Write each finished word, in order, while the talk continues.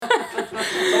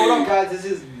guys, this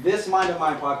is This Mind of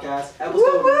Mine podcast,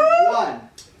 episode 1.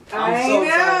 I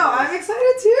know. I'm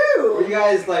excited too. Were you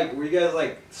guys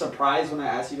like surprised when I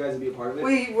asked you guys to be a part of it?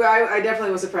 I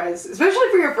definitely was surprised, especially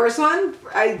for your first one.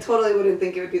 I totally wouldn't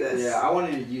think it would be this. Yeah, I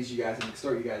wanted to use you guys and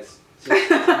extort you guys.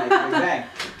 Just like, bang.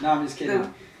 No, I'm just kidding.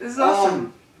 No, this is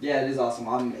awesome. Yeah, it is awesome.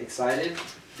 I'm excited.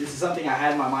 This is something I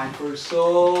had in my mind for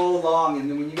so long,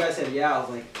 and then when you guys said yeah, I was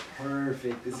like,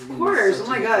 perfect. This is of course. Oh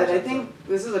my god, I think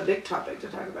this is a big topic to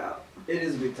talk about. It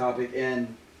is a big topic,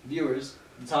 and viewers,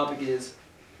 the topic is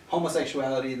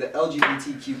homosexuality, the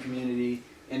LGBTQ community,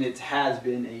 and it has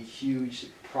been a huge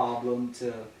problem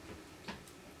to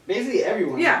basically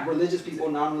everyone. Yeah. Religious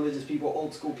people, non-religious people,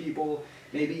 old school people,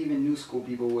 maybe even new school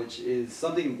people, which is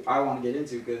something I want to get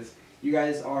into because you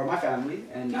guys are my family,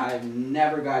 and I've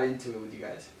never got into it with you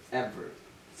guys, ever.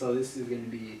 So this is going to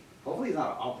be, hopefully it's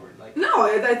not awkward. Like, no,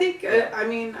 I think, yeah.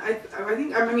 I'm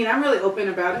really open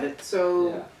about it, so,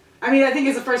 yeah. I mean, I think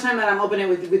it's the first time that I'm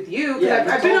opening it with you. Yeah,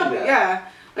 I've been open, yeah.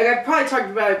 Like, I've probably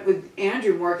talked about it with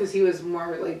Andrew more, because he was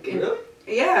more, like... Really?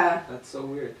 Yeah. That's so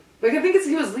weird. Like, I think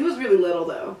he was really little,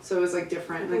 though, so it was, like,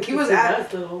 different. Like, he was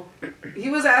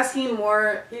asking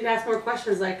more... He'd ask more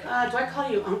questions, like, do I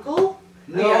call you uncle?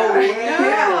 No yeah. way!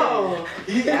 No!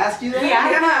 He didn't ask you that?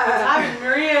 Yeah.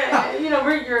 Maria,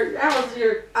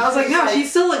 I was like, no, she's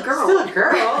still a girl. Still a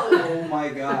girl. Oh my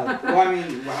god. Well, I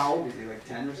mean, how old was he? Like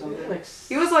 10 or something? Like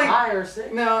he was like 5 or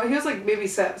 6. No, he was like maybe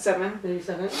 7. Maybe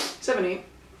 7. 7, 8.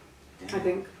 Damn. I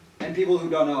think. And people who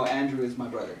don't know, Andrew is my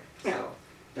brother. Yeah. So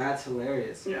that's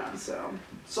hilarious. Yeah. So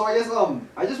I guess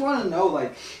I just want to know,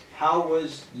 like, how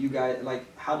was you guys, like,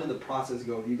 how did the process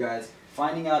go of you guys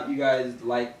finding out you guys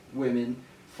like women,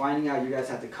 finding out you guys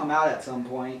had to come out at some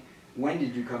point? When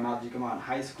did you come out? Did you come out in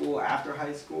high school, after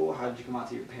high school? How did you come out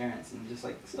to your parents and just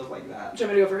like stuff like that? do you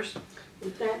want me to go first?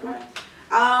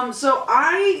 So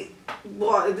I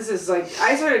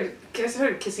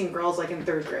started kissing girls like in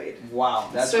 3rd grade. Wow,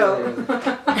 that's so.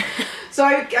 really So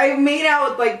I made out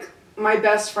with like my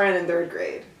best friend in 3rd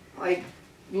grade, like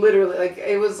literally, like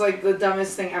it was like the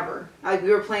dumbest thing ever. Like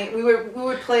we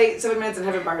would play 7 Minutes in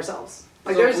Heaven by ourselves.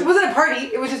 Like So it wasn't a party.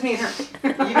 It was just me and her.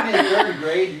 even in 3rd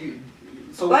grade,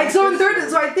 So in 3rd,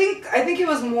 so I think it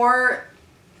was more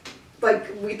like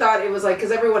we thought it was like,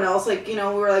 because everyone else, like, you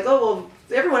know, we were like, oh well,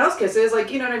 everyone else kisses, like,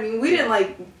 you know what I mean. We didn't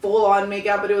like full on make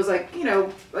out, but it was like, you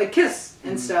know, like kiss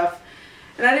and stuff.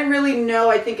 And I didn't really know,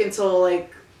 I think, until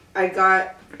like I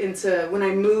got into when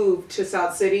I moved to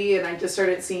South City and I just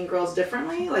started seeing girls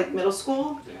differently, like middle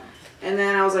school. Yeah. And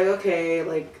then I was like, okay,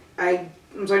 like I'm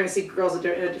starting to see girls in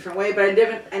a different way, but I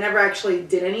never actually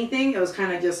did anything. It was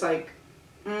kind of just like,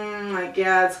 like,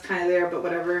 yeah, it's kind of there, but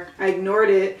whatever. I ignored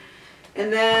it.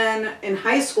 And then in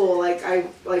high school, like,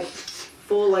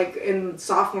 in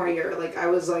sophomore year, like, I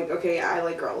was like, okay, I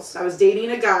like girls. I was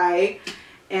dating a guy,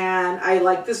 and I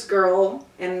liked this girl,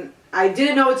 and I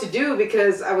didn't know what to do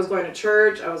because I was going to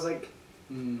church. I was like,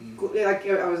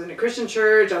 I was in a Christian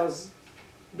church. I was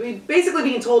basically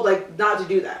being told, like, not to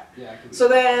do that. Yeah. So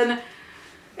then...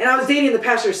 And I was dating the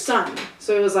pastor's son,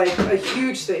 so it was like a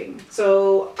huge thing.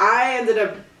 So I ended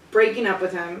up breaking up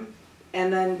with him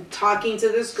and then talking to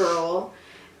this girl,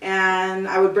 and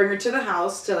I would bring her to the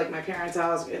house, to like my parents'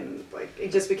 house, and like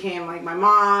it just became like my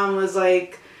mom was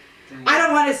like, dang. I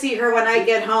don't want to see her when I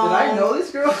get home. Did I know this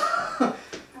girl?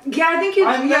 Yeah, I think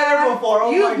I've met her before.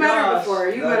 Oh you've my met her gosh. before.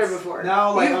 You've met her before.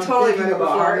 Now, like, you've I'm totally thinking met her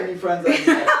about before. how many friends I've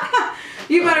met.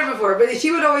 You've met her before, but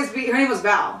she would always be. Her name was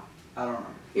Val. I don't know.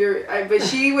 But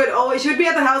she would be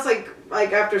at the house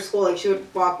like after school, like she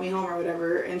would walk me home or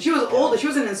whatever, and she was older. She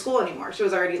wasn't in school anymore. She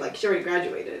already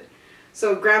graduated.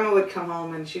 So grandma would come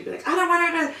home and she'd be like, I don't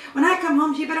want her to, when I come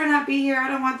home, she better not be here. I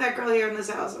don't want that girl here in this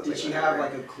house. Did she have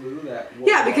like a clue that?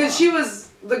 Yeah, because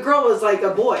the girl was like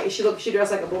a boy. She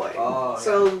dressed like a boy. Oh,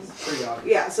 so pretty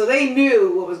obvious. Yeah, so they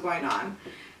knew what was going on.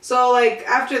 So like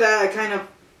after that,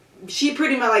 she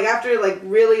pretty much like after like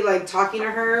really like talking to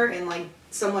her and like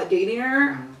somewhat dating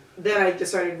her, then I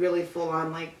just started really full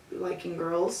on like liking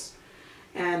girls.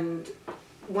 And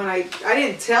when I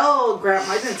didn't tell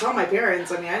grandma, I didn't tell my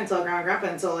parents. I mean, I didn't tell grandma and grandpa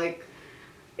until like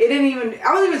I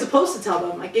wasn't even supposed to tell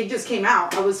them. Like it just came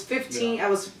out. I was 15. Yeah. I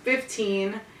was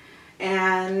 15,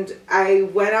 and I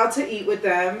went out to eat with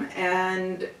them.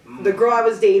 And the girl I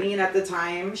was dating at the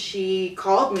time, she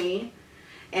called me,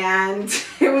 and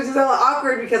it was just a little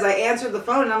awkward because I answered the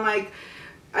phone and I'm like,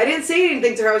 I didn't say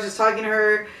anything to her. I was just talking to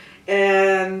her.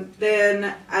 And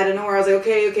then out of nowhere, I was like,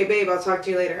 okay, babe, I'll talk to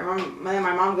you later. And my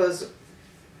mom goes,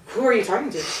 who are you talking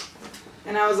to?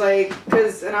 And I was like,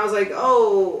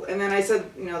 oh. And then I said,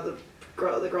 you know, the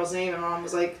girl's name. And mom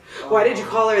was like, why did you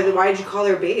call her babe?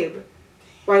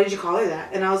 Why did you call her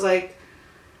that? And I was like,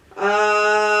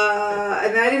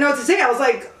 And then I didn't know what to say. I was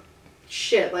like,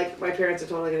 shit, like my parents are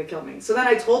totally gonna kill me. So then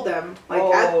I told them, like,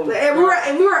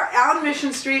 and we were out on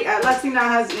Mission Street at Leslie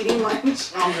Naha's eating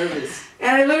lunch. I'm nervous.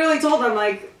 And I literally told them,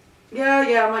 like,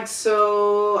 yeah, I'm like,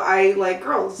 so I like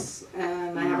girls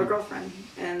and I have a girlfriend.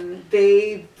 And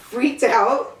they freaked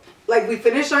out. Like, we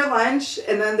finished our lunch,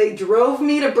 and then they drove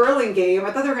me to Burlingame.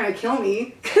 I thought they were going to kill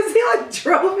me, because they, like,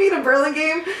 drove me to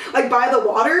Burlingame, like, by the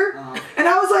water. And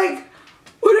I was like,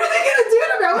 what are they going to do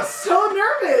to me? I was so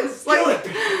nervous.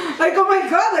 Like, oh, my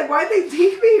God, like, why'd they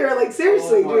take me here? Like,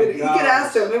 seriously, dude. You could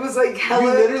ask them. It was, like, hella...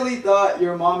 You literally thought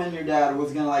your mom and your dad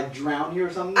was going to, like, drown you or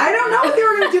something? I don't know what they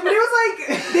were going to do, but it was,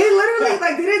 like, they literally,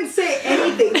 like, they didn't say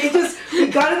anything. They just, we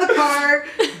got in the car,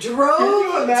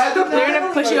 drove... They're going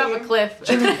to push you off a cliff.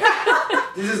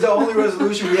 This is the only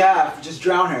resolution we have. Just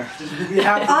drown her. We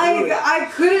have to do it. I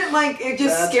couldn't, like, it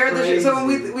just That's scared the shit. crazy. So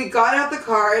when we got out the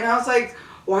car, and I was like,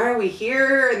 why are we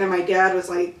here? And then my dad was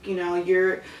like, you know,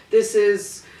 you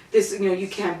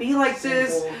can't be like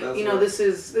this. You know, this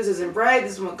isn't right.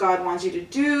 This is what God wants you to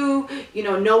do. You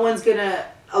know, no one's gonna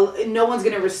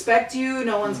respect you.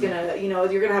 No one's gonna, you know,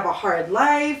 you're gonna have a hard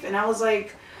life. And I was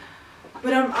like,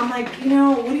 but I'm like, you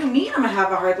know, what do you mean I'm gonna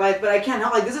have a hard life? But I can't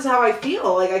help, like, this is how I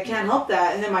feel. Like, I can't help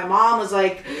that. And then my mom was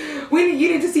like, you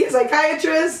need to see a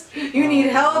psychiatrist. You need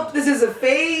help. This is a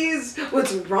phase.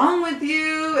 What's wrong with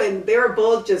you? And they were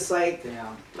both just like,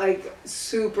 like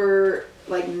super,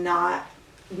 like not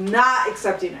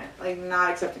accepting it. Like,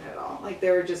 not accepting it at all. Like,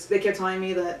 they kept telling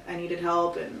me that I needed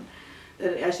help and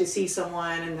that I should see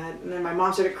someone. And then my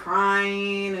mom started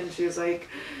crying, and she was like,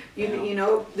 you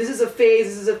know, this is a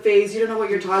phase, you don't know what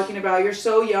you're talking about, you're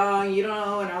so young, you don't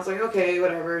know. And I was like, okay,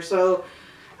 whatever. So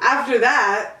after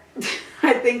that,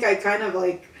 I think I kind of,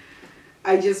 like,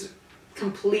 I just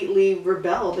completely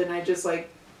rebelled, and I just, like,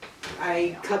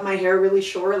 I cut my hair really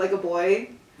short like a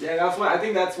boy. Yeah, I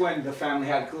think that's when the family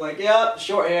had, like, yeah,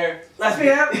 short hair.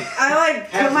 Yep, I,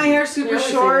 like, cut my hair super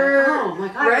short. Oh my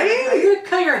God. Right? Are you gonna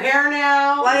cut your hair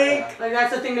now? Like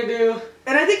that's the thing to do.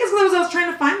 And I think it's because I was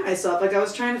trying to find myself. Like, I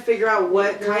was trying to figure out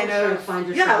what You're kind trying of... to find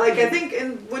yourself. Yeah, like, I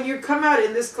think when you come out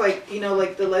in this, like, you know,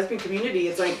 like, the lesbian community,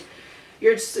 it's like,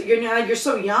 you're so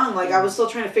young. Like, I was still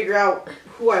trying to figure out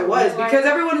who I was. Because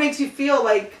everyone makes you feel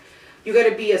like you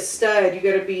gotta be a stud, you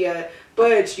gotta be a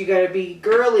butch, you gotta be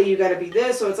girly, you gotta be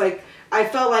this. So it's like, I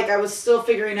felt like I was still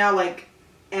figuring out, like,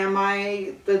 am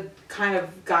I the kind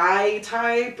of guy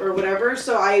type or whatever?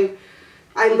 So I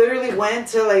literally went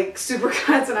to, like,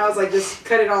 Supercuts, and I was like, just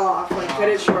cut it all off, like, cut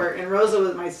it short. And Rosa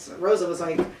was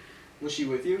like, was she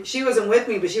with you? She wasn't with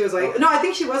me, but she was like, no, I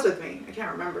think she was with me. I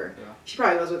can't remember. Yeah. She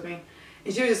probably was with me.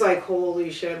 And she was just like,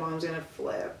 holy shit, Mom's gonna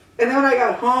flip. And then when I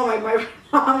got home, my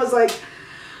mom was like,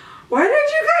 why did you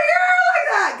cut your hair like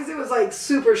that? Because it was, like,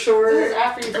 super short. This is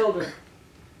after you told her.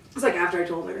 It's like after I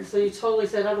told her. So you totally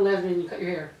said, I'm a lesbian, and you cut your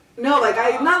hair. No, like,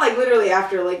 not like literally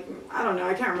after, like, I don't know,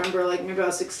 I can't remember, like, maybe I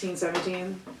was 16,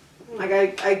 17. Like,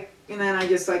 and then I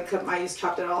just, like, I just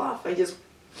chopped it all off. I just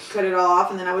cut it all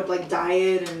off, and then I would, like, dye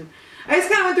it, and I just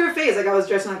kind of went through a phase. Like, I was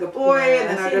dressing like a boy, and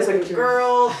then I was dressing like a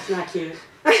girl. It's not cute.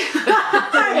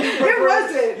 It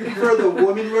wasn't. You prefer the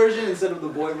woman version instead of the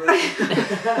boy version?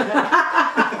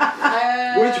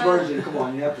 Which version? Come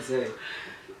on, you have to say.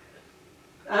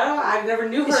 I don't know. I never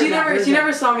knew her. She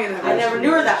never saw me in that. I never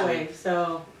knew her that way.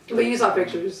 So. But you saw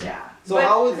pictures. Yeah. So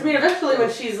how was? I mean, eventually when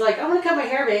she's like, I'm gonna cut my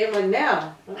hair, babe. I'm like, no.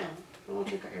 I don't want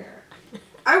to cut your hair.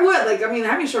 I would, like, I mean,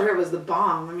 having short hair was the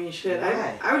bomb. I mean, shit.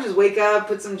 I would just wake up,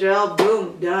 put some gel,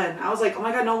 boom, done. I was like, oh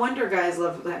my God, no wonder guys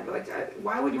love that. Like,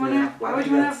 why would you want to have? Why would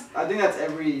you want to have? I think that's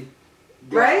every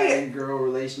guy and girl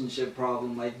relationship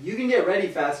problem. Like, you can get ready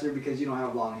faster because you don't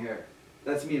have long hair.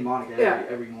 That's me and Monica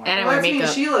every morning. And that's me and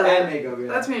Sheila. And makeup, yeah.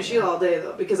 That's me and Sheila all day,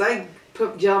 though, because I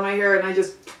put gel in my hair and I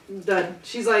just, done.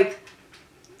 She's like,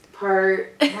 hold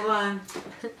on.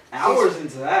 Hours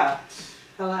into that.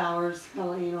 Hella hours,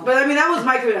 hella, you know. But I mean, that was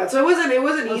my coming out, so it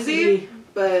wasn't easy.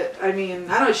 But I mean,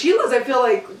 I don't know. Sheila's, I feel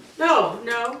like no.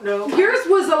 Yours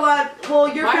was a lot.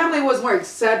 Well, your family was more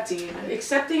accepting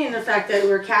in the fact that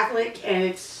we're Catholic and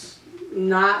it's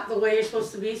not the way you're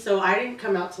supposed to be. So I didn't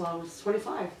come out till I was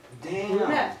 25.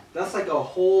 Damn, that's like a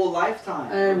whole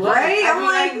lifetime. Right?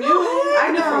 I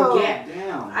knew from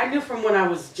Damn. I knew from when I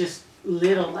was just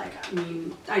little. Like, I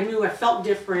mean, I knew I felt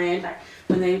different. Like,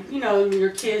 when they, you know,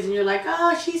 you're kids and you're like,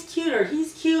 oh, she's cute or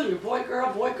he's cute, and you're boy,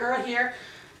 girl here.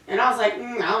 And I was like,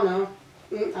 I don't know,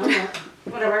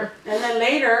 whatever. And then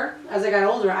later, as I got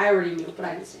older, I already knew, but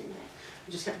I didn't say anything.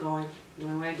 I just kept going,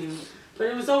 doing what I do. But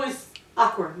it was always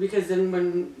awkward because then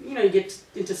when, you know, you get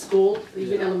into school,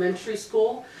 even elementary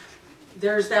school,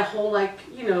 there's that whole, like,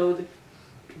 you know,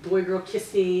 boy-girl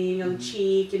kissing on the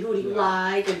cheek, and who do you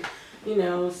like, and you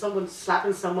know, someone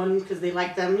slapping someone because they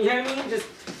like them. You know what I mean? Just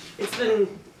it's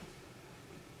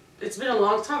been a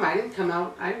long time. I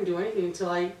didn't do anything until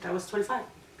I was 25.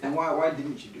 And why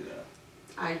didn't you do that?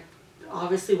 I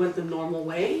obviously went the normal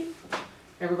way.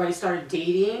 Everybody started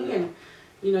dating, and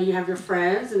you know, you have your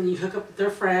friends, and you hook up with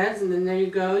their friends, and then there you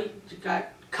go. You got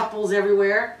couples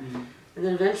everywhere, and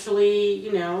then eventually,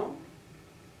 you know,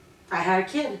 I had a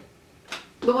kid.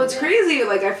 But what's crazy,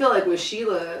 like I feel like with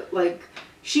Sheila, like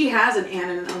she has an aunt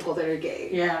and an uncle that are gay.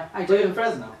 Yeah, I But in do.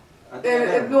 Fresno.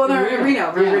 Well, no, in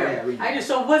Reno. Reno. I just,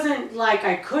 so it wasn't like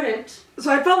I couldn't.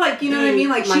 So I felt like, you know what I mean?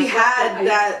 Like she Myself, had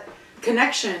that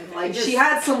connection. Like she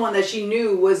had someone that she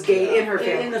knew was gay in her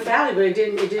family. In the family, but it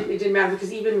didn't matter,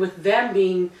 because even with them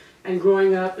being and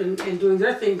growing up and doing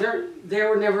their thing, they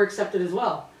were never accepted as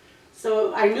well.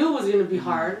 So I knew it was going to be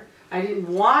hard. I didn't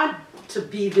want to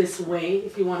be this way,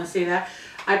 if you want to say that.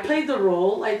 I played the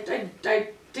role. I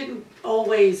didn't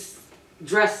always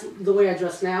dress the way I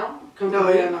dress now.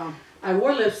 No. I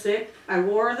wore lipstick. I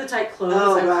wore the tight clothes.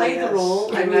 Oh, I played the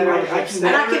role.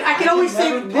 I could always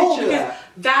say the role because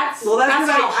that's how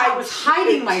I was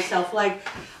hiding myself. Like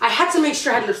I had to make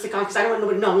sure I had lipstick on because I don't want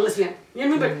nobody to know I'm lesbian. You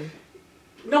know what I mean?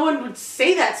 But no one would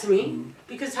say that to me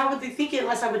because how would they think it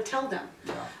unless I would tell them?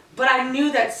 Yeah. But I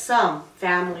knew that some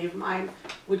family of mine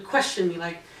would question me,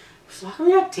 like, so how come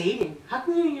you're not dating? How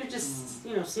come you're just,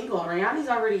 you know, single? Rihanna's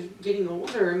already getting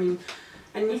older. I mean,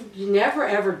 and you never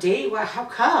ever date. Well, how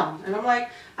come? And I'm like,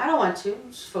 I don't want to.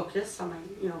 I'm just focus on my,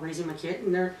 you know, raising my kid.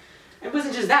 And it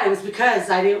wasn't just that. It was because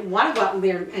I didn't want to go out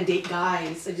there and date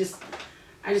guys. I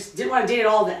just didn't want to date at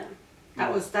all then.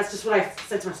 That's just what I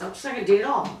said to myself. I'm just not gonna date at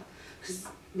all because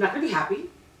I'm not gonna be happy.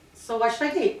 So why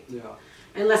should I date? Yeah.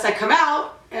 Unless I come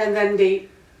out and then date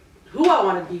who I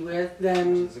want to be with,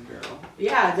 then She's a girl.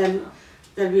 yeah, then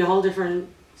that'd be a whole different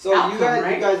So outcome, you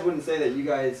right? guys wouldn't say that you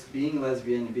guys being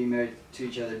lesbian and being married to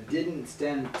each other didn't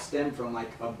stem from like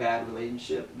a bad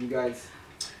relationship? You guys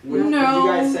would you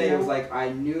guys say it was like I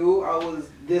knew I was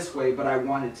this way, but I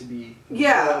wanted to be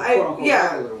regular way?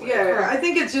 Yeah. I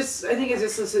think it's just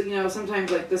you know,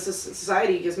 sometimes like this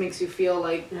society just makes you feel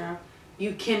like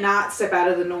you cannot step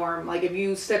out of the norm. Like if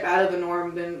you step out of the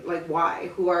norm, then like why?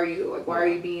 Who are you? Like why are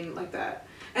you being like that?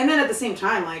 And then at the same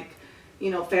time, like, you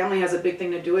know, family has a big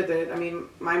thing to do with it. I mean,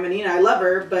 my Menina, I love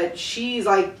her, but she's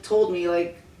like told me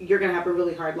like you're gonna have a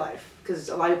really hard life because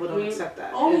a lot of people don't accept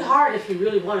that. Only hard if you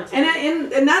really want to.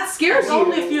 And that scares you.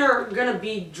 Only if you're gonna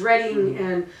be dreading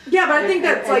and. Yeah, but I think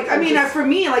that's like I mean, for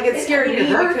me, like it scared me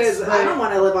hurts, because I don't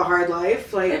want to live a hard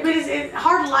life. Like, but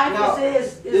hard life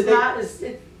is not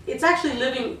it's actually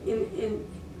living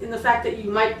in the fact that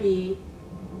you might be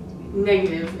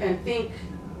negative and think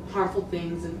harmful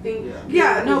things and think.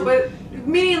 Yeah, no, but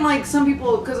meaning like some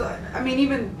people, because I mean,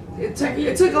 even it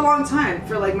took a long time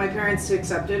for like my parents to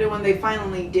accept it, and when they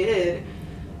finally did,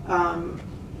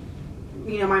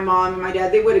 you know, my mom and my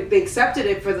dad, they accepted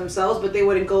it for themselves, but they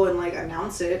wouldn't go and like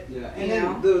announce it. Yeah, and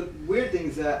then the weird thing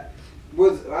is that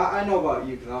I know about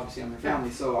you because obviously I'm your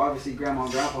family. So obviously grandma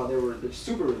and grandpa they're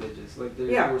super religious. Like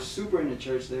they were super into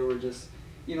church. They were just,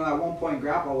 you know, at one point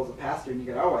grandpa was a pastor and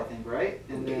you got out, I think, right?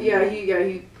 And then,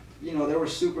 he. You know, they were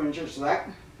super in church, so that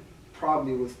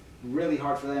probably was really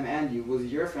hard for them and you. Was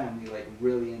your family like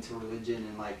really into religion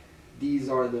and like these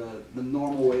are the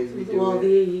normal ways we do it? Well,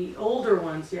 the older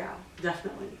ones, yeah,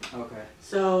 definitely. Okay.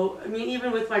 So, I mean,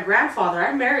 even with my grandfather,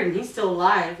 I married and he's still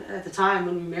alive at the time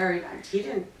when we married. He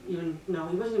didn't even know,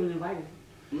 he wasn't even invited.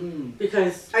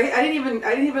 Because I didn't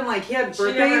even like, he had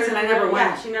birthdays and I never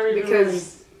went. Yeah, she never even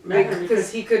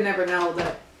because he could never know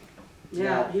that.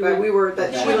 Yeah, she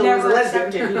would never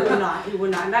accept it. He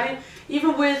would not. Not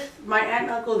even with my aunt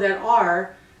and uncle that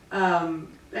are,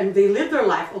 and they live their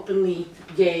life openly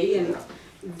gay, and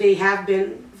they have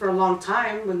been for a long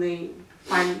time when they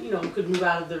finally, you know, could move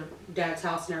out of their dad's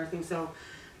house and everything. So,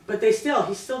 but he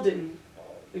still didn't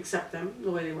accept them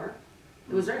the way they were.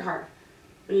 It was very hard.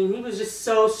 I mean, he was just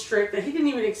so strict that he didn't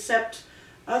even accept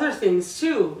other things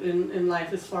too in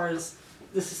life as far as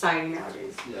the society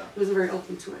nowadays. Yeah. He wasn't very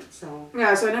open to it, so.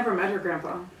 Yeah, so I never met her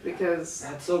grandpa because.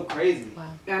 That's so crazy.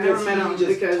 Wow. Yeah, I never met him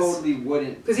because totally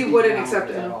wouldn't. Because he wouldn't accept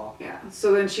it at all. Yeah.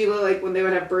 So then Sheila, like when they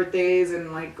would have birthdays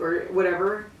and like or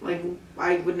whatever, like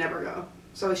I would never go.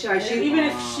 So she even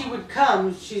if she would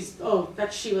come,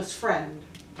 that's Sheila's friend.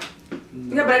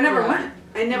 No. Yeah, but I never went.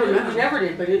 I never met him. You never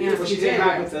did, but if you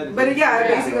did. But yeah,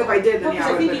 basically if I did, then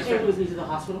I think he came with me to the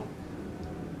hospital.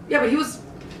 Yeah, but he was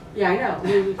Yeah, I know.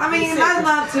 I mean,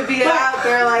 not to be out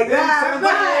there like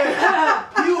that,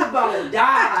 but You about to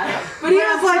die. he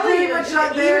was like pretty much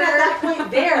not there. Even at that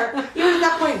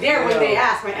point there, when they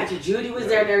asked, my Auntie Judy was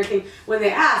there and everything. When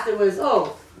they asked, it was,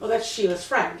 oh, that's Sheila's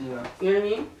friend. Yeah. You know what I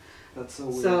mean? That's so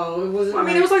weird. So it wasn't. Well, I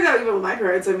mean, it was like that even with my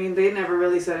parents. I mean, they never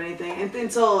really said anything, and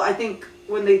until I think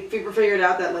when they figured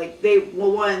out that like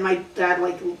my dad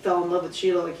like fell in love with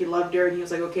Sheila, like he loved her, and he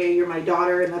was like, okay, you're my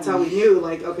daughter, and that's how we knew,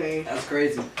 like, okay, that's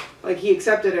crazy. like he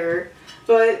accepted her.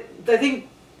 But I think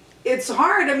it's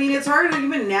hard. I mean, it's hard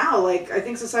even now. Like I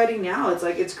think society now, it's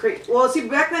like it's crazy. Well, see,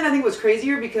 back then I think it was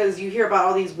crazier because you hear about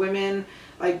all these women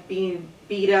like being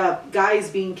beat up,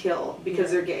 guys being killed because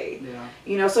they're gay. Yeah.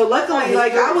 You know, so luckily,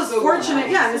 like I was fortunate.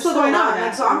 Yeah, and it's still going on.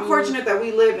 Like, so I'm I mean, fortunate that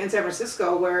we live in San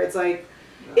Francisco, where it's like,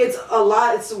 it's a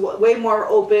lot. It's way more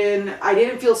open. I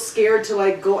didn't feel scared to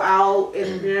like go out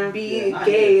and be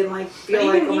gay and like feel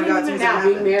like, oh my god, even something's now, gonna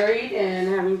being happen. married and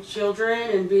having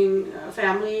children and being a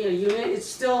family, a unit, it's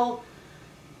still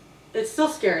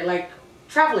scary. Like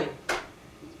traveling.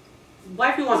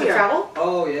 Wifey wants to travel.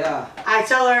 Oh yeah. I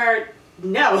tell her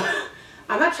no.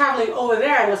 I'm not traveling over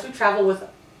there unless we travel with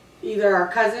either our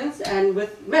cousins and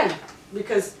with men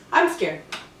because I'm scared.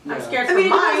 I'm scared for I mean, it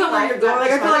my depends on where life. you're going.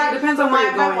 Like I feel like it depends on where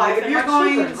you're going. Like if you're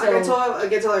going, children, like I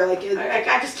tell her, like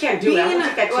I just can't do it. I won't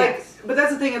take that chance. But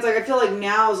that's the thing. It's like I feel like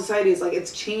now society is like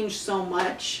it's changed so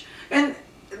much, and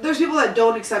there's people that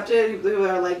don't accept it. Who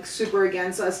are like super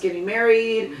against us getting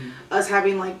married, us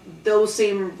having like those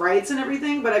same rights and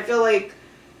everything. But I feel like,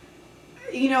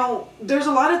 you know, there's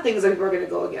a lot of things that people are going to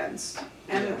go against.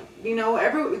 And you know,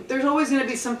 there's always going to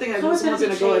be something that someone's going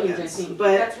to go against.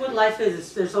 But that's what life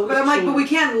is. There's always. But I'm like, but we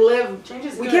can't live.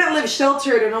 We can't live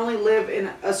sheltered and only live in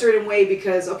a certain way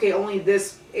because only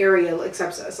this area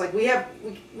accepts us. Like we can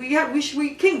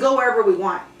go wherever we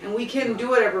want and we can do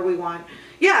whatever we want.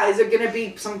 Yeah, is it going to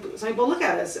be some people look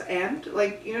at us and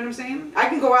like, you know what I'm saying? I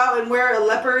can go out and wear a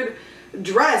leopard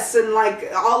dress and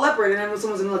like all leopard and then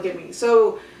someone's going to look at me.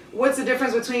 So what's the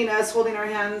difference between us holding our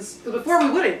hands? Because before we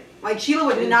wouldn't. Like Sheila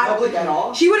would not. In public at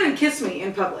all? She wouldn't kiss me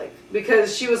in public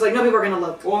because she was like, no people are gonna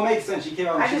look. Well, it makes sense. She came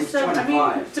out when she was 25. I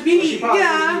mean, to be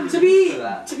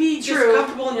just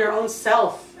comfortable in your own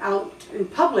self out in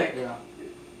public. Yeah.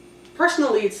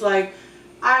 Personally, it's like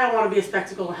I don't want to be a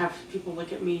spectacle and have people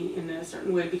look at me in a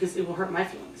certain way because it will hurt my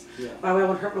feelings. Yeah. Why would I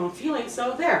want to hurt my own feelings?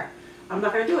 So there, I'm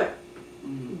not gonna do it.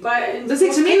 But in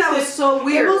to me that was so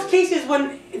weird. In most cases,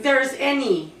 when there's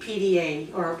any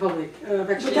PDA or public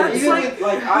that's with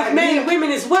men and women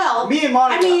as well. Me and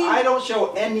Monica, I mean, I don't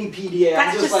show any PDA.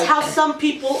 That's I'm just like, how some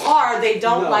people are. They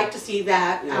don't like to see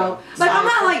that out. Like I'm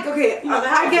not like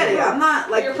I get it. I'm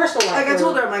not like your personal life. Like I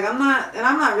told her, I'm like I'm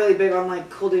not really big on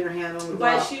like holding her hand when we go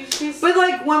out. But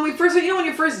like when we first, when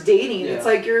you're first dating, it's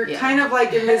like you're kind of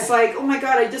like in this like, oh my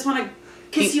god, I just want to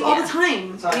kiss you all the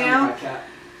time, you know.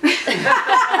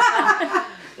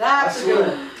 That's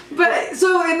good. But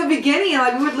so in the beginning,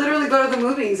 like we would literally go to the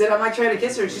movies, and I'm like trying to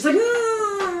kiss her, and she's like,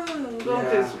 "Don't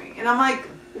kiss me," and I'm like,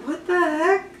 "What the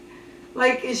heck?"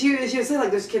 Like, and she would say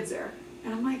like, "There's kids there,"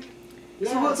 and I'm like,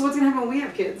 "So what's gonna happen when we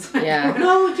have kids?" Yeah.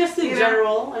 No, just in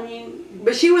general. I mean,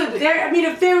 but she would.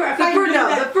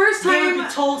 The first time they would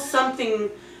be told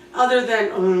something other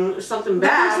than something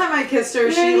bad. The first time I kissed her,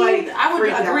 she like I would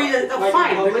agree that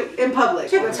fine. In public.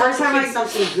 The first time I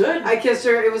something good. I kissed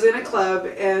her, it was in a club,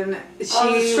 and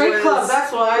she straight club.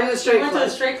 That's why it was a straight club. Went to a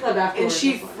straight club afterwards. And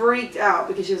she freaked out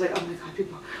because she was like, "Oh my god,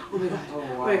 people! Oh my god!" Oh,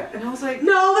 wow. And I was like,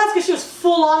 "No, that's because she was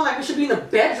full on. Like we should be in the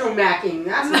bedroom macking.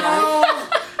 That's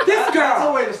this girl. That's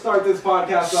a way to start this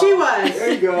podcast. She was.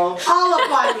 There you go. All up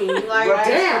on me. Like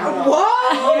damn.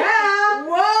 Whoa. Yeah.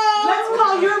 Whoa. Let's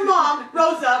call your mom,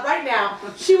 Rosa, right now.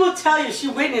 She will tell you she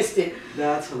witnessed it.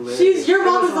 That's hilarious. Your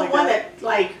mom is the one that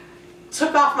like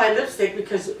took off my lipstick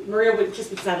because Maria wouldn't kiss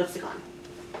me because I had lipstick on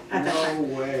at that time.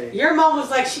 No way. Your mom was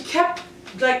like, she kept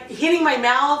like hitting my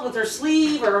mouth with her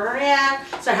sleeve or her hand,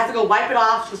 so I had to go wipe it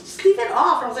off. She was just leave it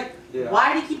off. And I was like,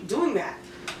 why do you keep doing that?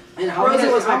 And how many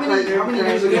years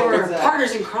ago was that?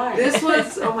 Partners in crime. This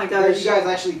was, oh my gosh. You guys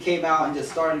actually came out and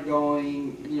just started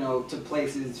going, you know, to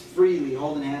places freely,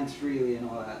 holding hands freely and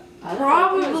all that.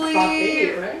 Probably.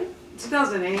 Right?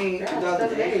 2008. Yeah,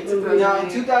 2008. 2008. Now, in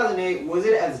 2008, was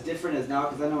it as different as now?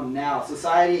 Because I know now,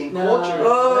 society and culture,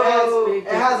 it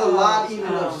has a lot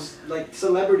even of like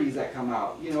celebrities that come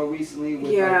out, you know, recently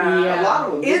with like, a lot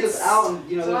of them. They're just out and,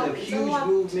 you know, there's a huge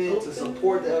movement to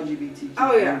support the LGBTQ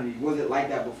community. Was it like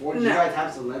that before? Did you guys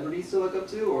have celebrities to look up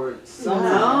to or something?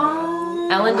 No.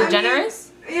 Ellen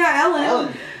DeGeneres?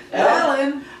 Ellen.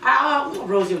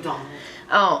 Rosie O'Donnell.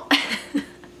 Oh.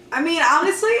 I mean,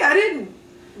 honestly, I didn't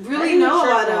really know a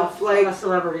lot of like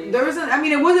celebrities. there wasn't. I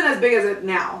mean, it wasn't as big as it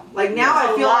now. Like now,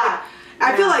 I feel like.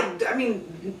 I feel like, I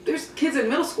mean, there's kids in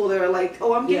middle school that are like,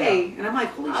 oh, I'm gay. And I'm like,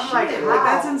 holy shit. Like,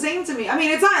 that's insane to me. I mean,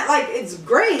 it's not like, it's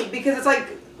great because it's like,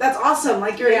 that's awesome.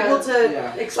 Like, you're able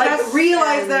to, like,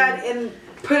 realize that and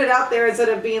put it out there instead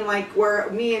of being like, where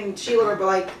me and Sheila were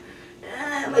like,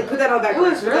 like, put that on the back burner.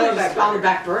 It was really just on the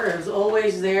back burner. It was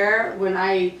always there when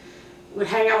I would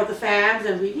hang out with the fams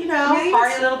and we,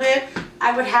 party a little bit.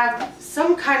 I would have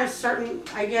some kind of certain,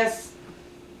 I guess,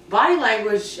 body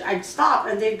language. I'd stop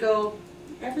and they'd go,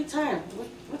 every time,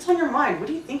 what's on your mind? What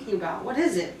are you thinking about? What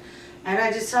is it? And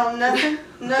I just tell them nothing,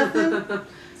 nothing.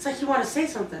 It's like you want to say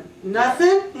something.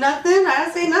 Nothing. I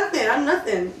don't say nothing. I'm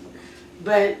nothing.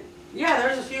 But yeah,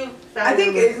 there's a few family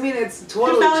members. I mean, it's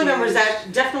totally family members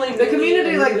that definitely the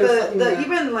community, like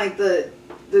even like the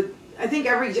I think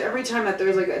every time that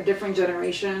there's like a different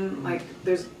generation, like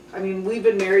there's, I mean, we've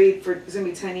been married for, it's gonna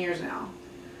be 10 years now,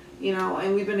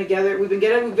 and we've been together. We've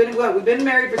been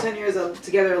married for 10 years,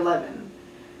 together 11.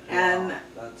 And wow,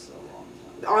 that's a long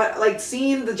time. Like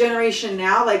seeing the generation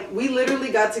now, like we literally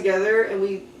got together and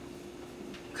we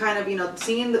kind of,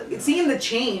 seeing the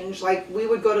change. Like we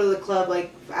would go to the club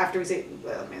like after let's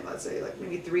say like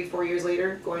maybe 3-4 years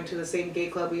later, going to the same gay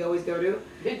club we always go to,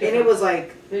 and it was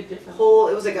like it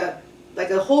was like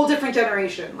a whole different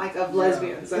generation like of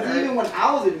lesbians. Even when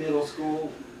I was in middle school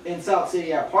in South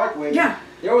City at Parkway,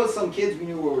 there was some kids we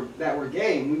knew that were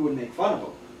gay and we would make fun of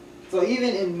them. So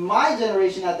even in my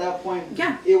generation at that point,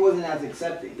 it wasn't as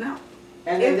accepting. No.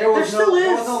 And then there was no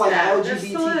like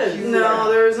LGBTQ. No,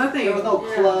 there was nothing. There was no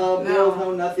club. There was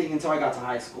no nothing until I got to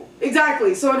high school.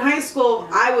 Exactly. So in high school,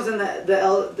 I was in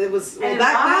it was in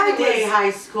my day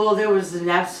high school there was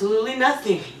absolutely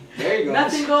nothing. There you go.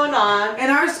 Nothing going on. In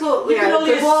our school, you can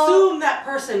only assume that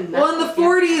person. Well, in the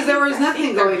 40s, there was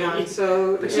nothing going on.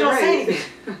 So, but you don't say anything.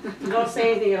 You don't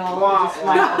say anything at all.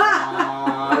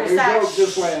 Your joke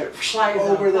just went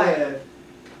over the head.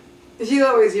 She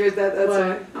always hears that. That's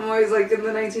why I'm always like, in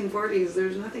the 1940s,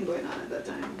 there's nothing going on at that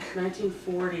time.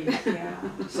 1940s, yeah.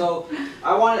 So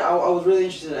I was really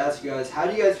interested to ask you guys, how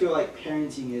do you guys feel like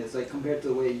parenting is like compared to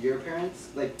the way your parents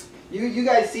like? You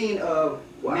guys seen a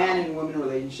man and woman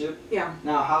relationship. Yeah.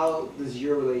 Now, how does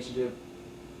your relationship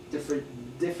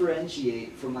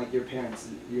differentiate from like your parents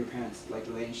like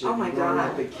relationship? Oh my God.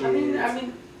 Up the kids? I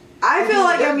mean, I feel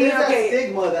like there's that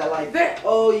stigma that like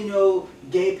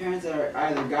gay parents are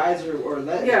either guys or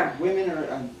women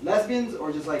or lesbians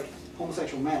or just like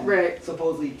homosexual men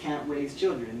supposedly can't raise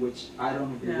children, which I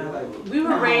don't agree with. We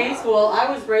were raised. Well, I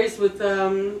was raised with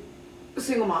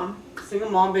single mom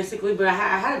basically, but I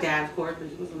had a dad, of course, but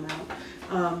he wasn't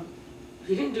around.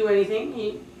 He didn't do anything.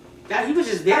 He was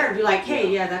just there to be like,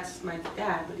 hey, that's my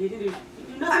dad, but he didn't do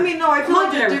nothing. I mean, no, I feel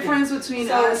like the difference between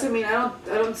us. I mean, I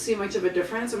don't see much of a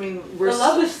difference. I mean, the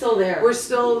love is still there. We're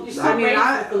still. I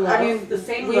mean, the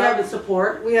same love and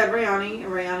support. We had Rayani,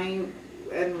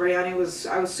 and Rayani was.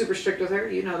 I was super strict with her.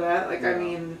 You know that. Like, I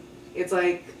mean, it's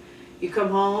like. You come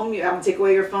home, I'm gonna take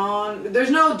away your phone.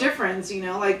 There's no difference,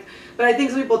 like, but I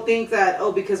think some people think that,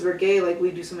 because we're gay, like,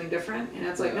 we do something different. And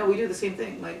it's like, no, we do the same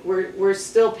thing. Like, we're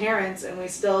still parents, and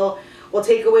we'll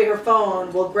take away her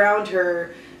phone, we'll ground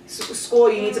her.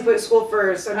 School, you need to put school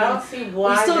first. I don't see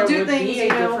why we still there would be a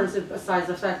difference besides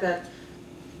the fact that,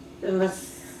 unless...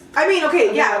 I mean,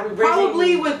 okay,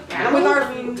 probably with our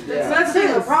that's the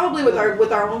thing. Probably with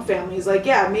our own families. Like,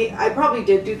 I probably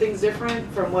did do things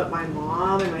different from what my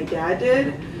mom and my dad did,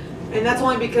 and that's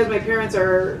only because my parents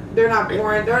they're not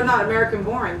American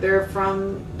born. They're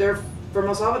from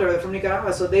El Salvador. They're from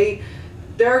Nicaragua. So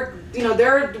their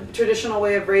traditional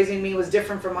way of raising me was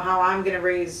different from how I'm gonna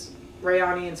raise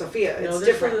Rayani and Sophia. It's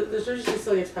different. The tradition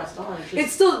still gets passed on.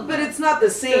 It's still, but it's not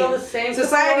the same. Still the same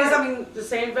societies. Support, I mean, the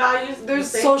same values. There's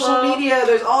social media.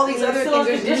 There's all these other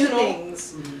things. There's new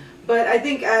things. Mm-hmm. But I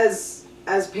think as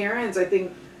parents, I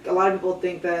think a lot of people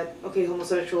think that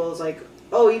homosexual is like,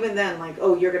 even then, like,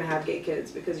 you're gonna have gay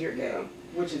kids because you're gay,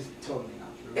 which is totally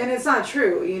not true. And it's not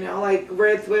true. Like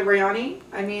with Rayani,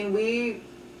 I mean, we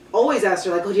always asked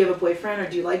her, like, do you have a boyfriend or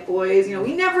do you like boys?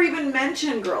 We never even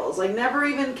mentioned girls. Like, never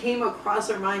even came across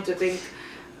our mind to think,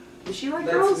 does she like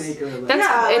girls?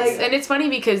 And it's funny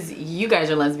because you guys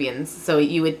are lesbians, so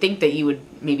you would think that you would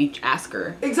maybe ask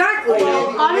her. Exactly.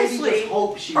 Well, honestly,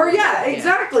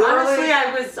 exactly. Honestly,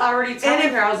 I was already telling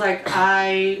her, I was like,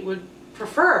 I would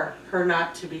prefer her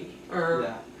not to be,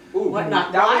 or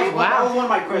whatnot. That was one of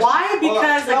my questions. Why?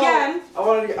 Because again, I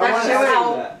wanted to say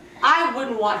that. I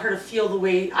wouldn't want her to feel the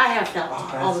way I have felt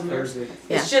all the years.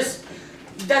 It's just,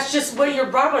 that's just what you're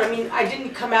brought up. I mean, I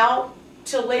didn't come out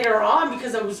till later on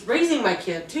because I was raising my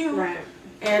kid too. Right.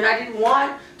 And I didn't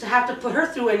want to have to put her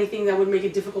through anything that would make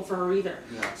it difficult for her either.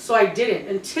 Yeah. So I didn't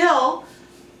until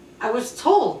I was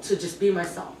told to just be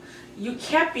myself. You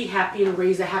can't be happy and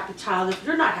raise a happy child if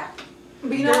you're not happy.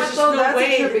 But you know There's what just though, no that's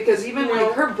way, true because even you know,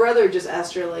 like her brother just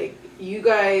asked her like, you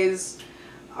guys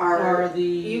are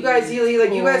you guys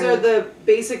are the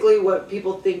basically what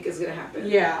people think is gonna happen.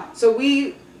 Yeah. So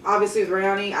we obviously with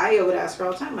Rayani, I would ask her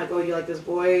all the time like, oh, you like this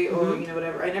boy or Mm-hmm. you know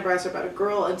whatever. I never asked her about a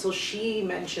girl until she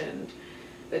mentioned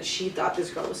that she thought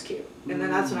this girl was cute, and then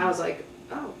that's when I was like,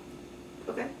 oh,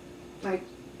 okay, like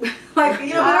like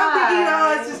you know, but I'm thinking,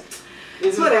 oh, it's just.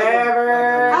 It's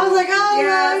whatever. I was like, oh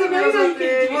Yeah, yeah, you know, you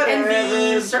can whatever.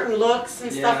 envy certain looks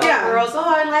and stuff like Yeah. girls. Oh,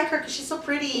 I like her because she's so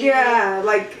pretty. Yeah,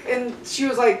 like, and she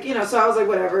was like, you know, so I was like,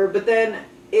 whatever. But then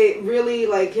it really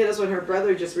like hit us when her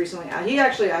brother just recently, he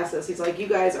actually asked us, he's like, you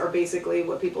guys are basically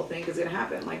what people think is gonna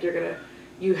happen. Like you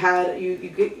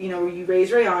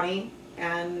raised Rayani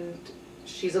and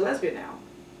she's a lesbian now.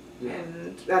 Yeah.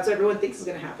 And that's what everyone thinks is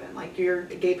gonna happen. Like you're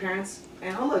gay parents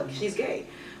and oh look, she's gay.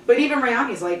 But even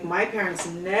Rayani's like, my parents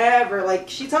never, like,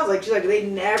 she's like, they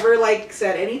never, like,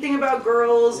 said anything about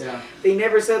girls. Yeah. They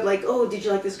never said, like, oh, did you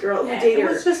like this girl? Yeah, Who dated her?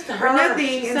 it was just her. Or nothing.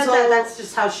 She And said so, that's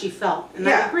just how she felt. And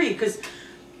I agree, because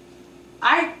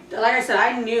like I said,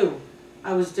 I knew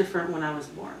I was different when I was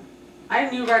born. I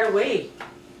knew right away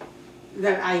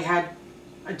that I had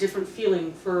a different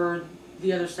feeling for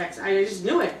the other sex. I just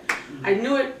knew it. Mm-hmm. I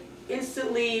knew it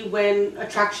instantly when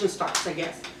attraction starts, I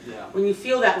guess. Yeah. When you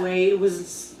feel that way, it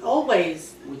was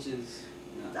always. Which is.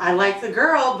 Yeah. I like the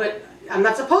girl, but I'm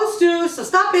not supposed to, so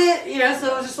stop it. You know, so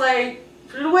it was just like,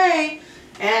 put it away.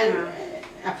 And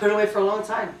I put it away for a long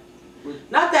time.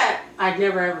 Not that I'd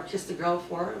never ever kissed a girl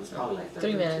before. It was probably like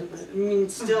 3 minutes. But, I mean,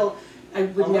 still, I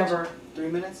would never. 3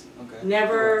 minutes? Okay.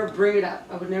 Never bring it up.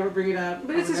 I would never bring it up.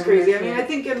 But it's just crazy. I mean, I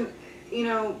think you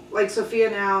know, like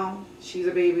Sophia now, she's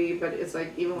a baby, but it's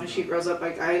like even when she grows up,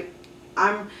 like I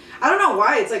don't know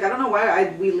why. It's like I don't know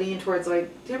why we lean towards like,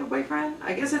 do you have a boyfriend?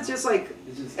 I guess it's just like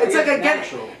it's like again,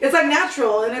 natural. It's like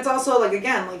natural, and it's also like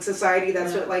again like society.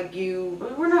 That's what like you.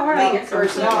 We're not running it. We're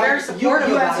very supportive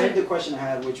you about answered it. the question I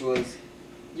had, which was,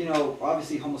 you know,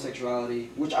 obviously homosexuality,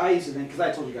 which I used to think, because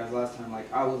I told you guys last time,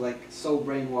 like I was like so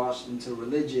brainwashed into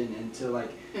religion, into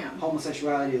like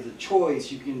homosexuality is a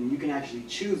choice. You can actually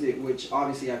choose it, which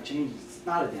obviously I've changed. It's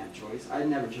not a damn choice. I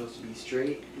never chose to be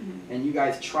straight, and you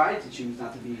guys tried to choose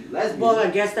not to be lesbian. Well,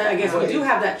 I guess we do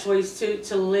have that choice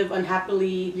to live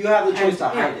unhappily. You have the choice to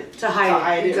hide it. To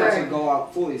hide it. Or to go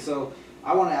out fully. So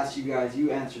I want to ask you guys.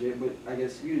 You answered it, but I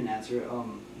guess you didn't answer it.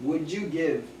 Would you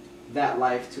give that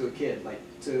life to a kid, like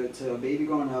to a baby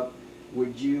growing up?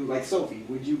 Would you, like Sophie,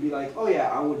 would you be like, oh yeah,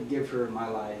 I would give her my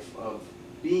life of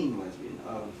being lesbian,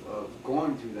 of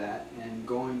going through that and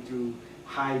going through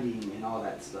hiding and all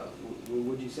that stuff?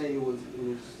 Would you say it was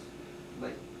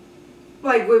like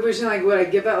Like we're saying, like would I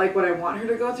give that, like would I want her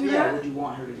to go through that? Yeah, would you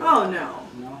want her to go? Oh through no.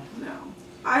 that? No.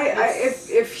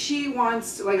 If she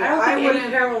wants to, like I don't think any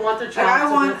parent would want their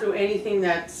child to go through anything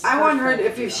that's. I want her to,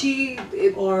 if she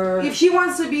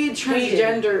wants to be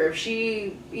transgender, if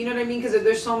she, you know what I mean, because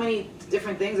there's so many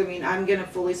different things. I mean, I'm gonna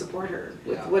fully support her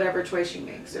with whatever choice she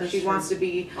makes. If she wants to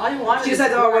be, she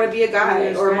says, "Oh, I want to be a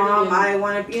guy," or "Mom, I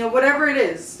want to," you know, whatever it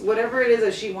is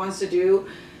that she wants to do.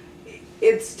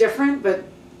 It's different, but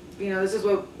you know, this is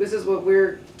what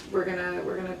we're gonna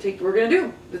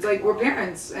do. It's like we're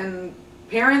parents, and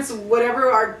parents, whatever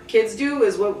our kids do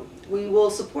is what we will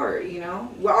support, you know.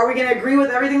 Are we gonna agree with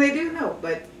everything they do? No,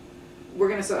 but I'm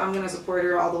gonna support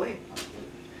her all the way.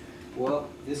 Well,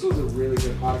 this was a really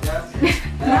good podcast.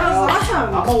 That was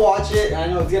awesome. I'm gonna watch it, and I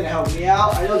know it's gonna help me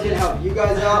out. I know it's gonna help you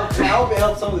guys out, and I hope it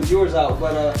helps some of the viewers out.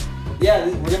 But yeah,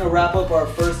 we're gonna wrap up our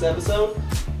first episode.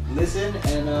 Listen,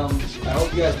 and I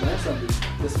hope you guys learned something.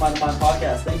 This is My Mind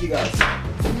Podcast. Thank you guys.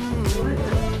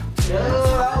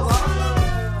 That was